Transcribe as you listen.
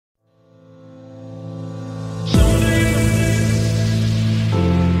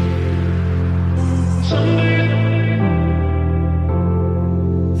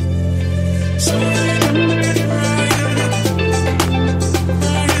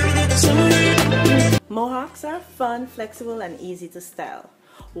Mohawks are fun, flexible, and easy to style.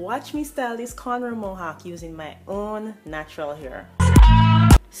 Watch me style this cornrow mohawk using my own natural hair.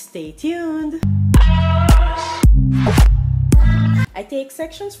 Stay tuned! I take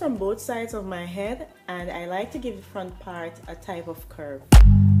sections from both sides of my head and I like to give the front part a type of curve.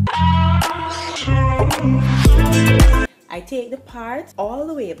 I take the part all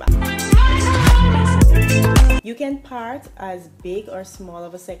the way back. You can part as big or small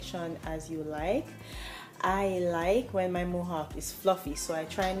of a section as you like. I like when my mohawk is fluffy, so I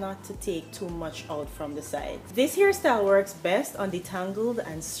try not to take too much out from the sides. This hairstyle works best on detangled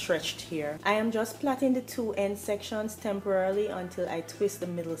and stretched hair. I am just plaiting the two end sections temporarily until I twist the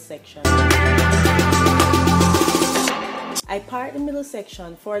middle section. I part the middle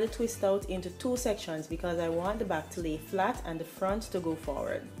section for the twist out into two sections because I want the back to lay flat and the front to go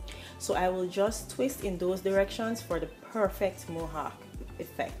forward. So I will just twist in those directions for the perfect mohawk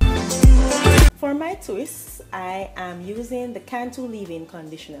effect. For my twists, I am using the Cantu leave-in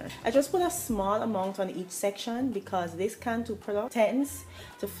conditioner. I just put a small amount on each section because this Cantu product tends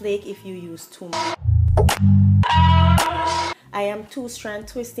to flake if you use too much. I am two-strand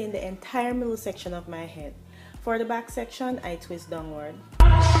twisting the entire middle section of my head. For the back section, I twist downward.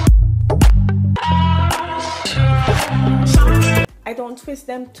 I don't twist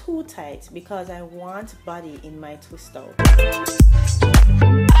them too tight because I want body in my twist out.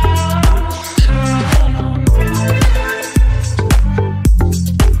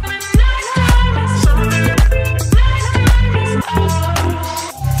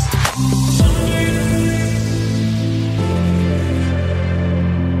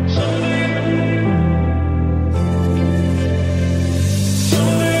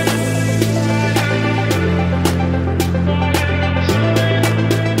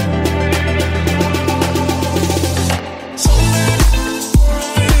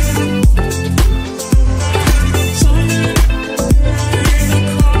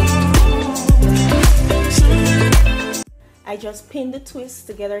 I just pin the twists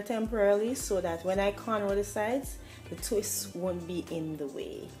together temporarily so that when I cornrow the sides, the twists won't be in the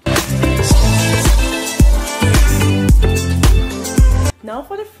way. Now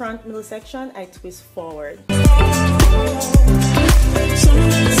for the front middle section, I twist forward.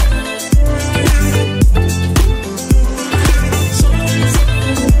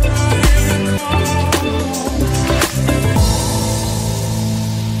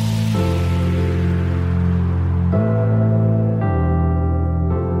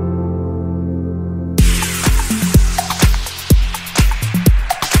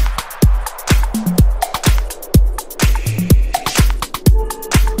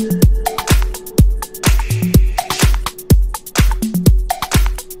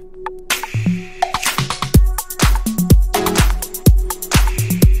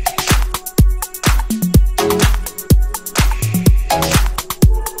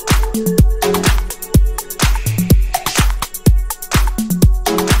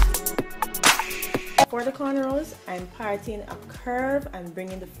 For the cornrows, I'm parting a curve and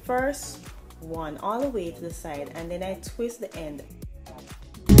bringing the first one all the way to the side, and then I twist the end.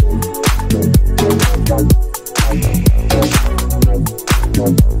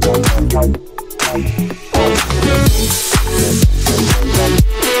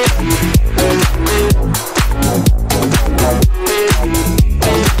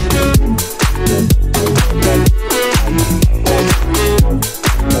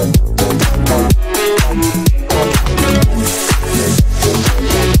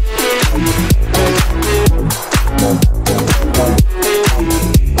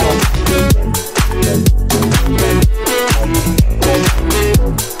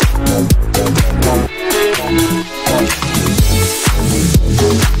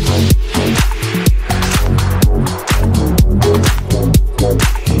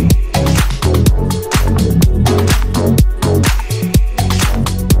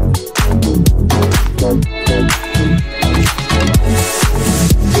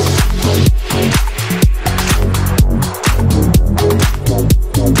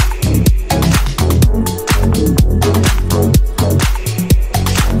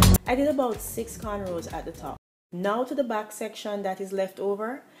 I did about 6 cornrows at the top. Now to the back section that is left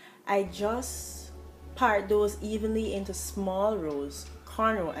over, I just part those evenly into small rows,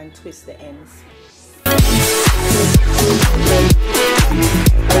 cornrow and twist the ends.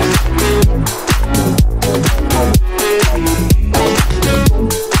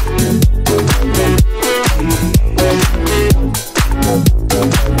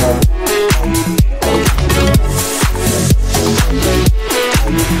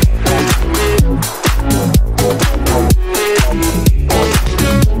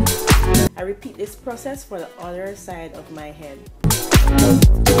 I repeat this process for the other side of my head.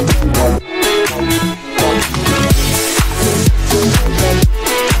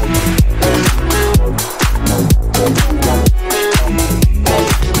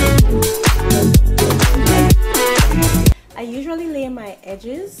 I usually lay my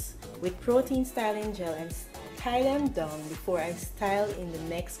edges with protein styling gel and tie them down before I style in the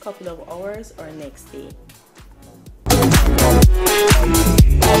next couple of hours or next day.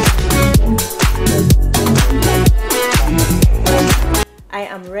 I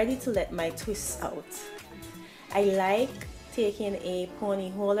am ready to let my twists out. I like taking a pony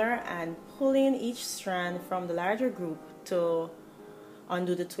holder and pulling each strand from the larger group to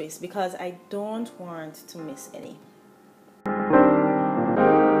undo the twist because I don't want to miss any.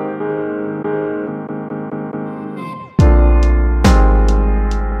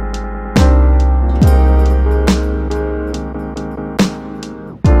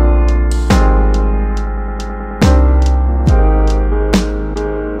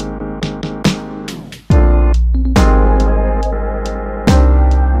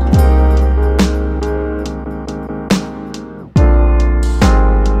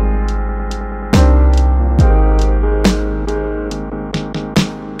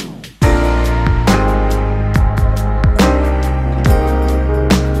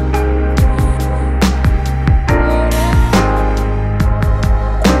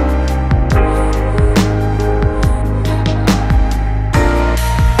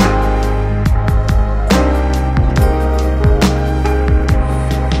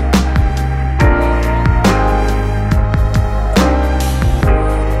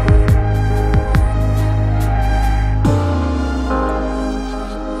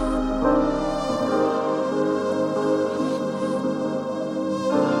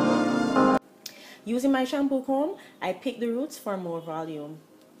 Using my shampoo comb, I pick the roots for more volume.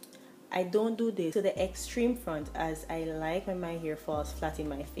 I don't do this to the extreme front as I like when my hair falls flat in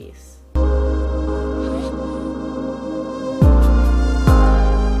my face.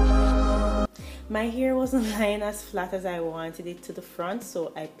 My hair wasn't lying as flat as I wanted it to the front,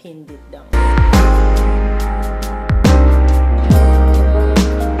 so I pinned it down.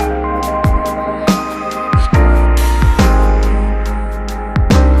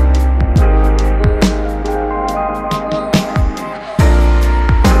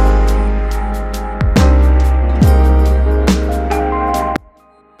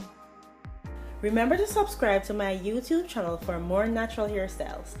 Remember to subscribe to my YouTube channel for more natural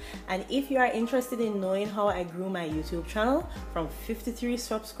hairstyles. And if you are interested in knowing how I grew my YouTube channel from 53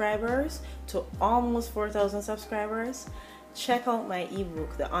 subscribers to almost 4,000 subscribers, check out my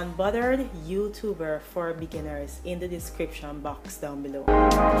ebook, The Unbothered YouTuber for Beginners, in the description box down below.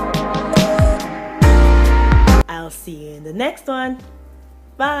 I'll see you in the next one.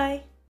 Bye!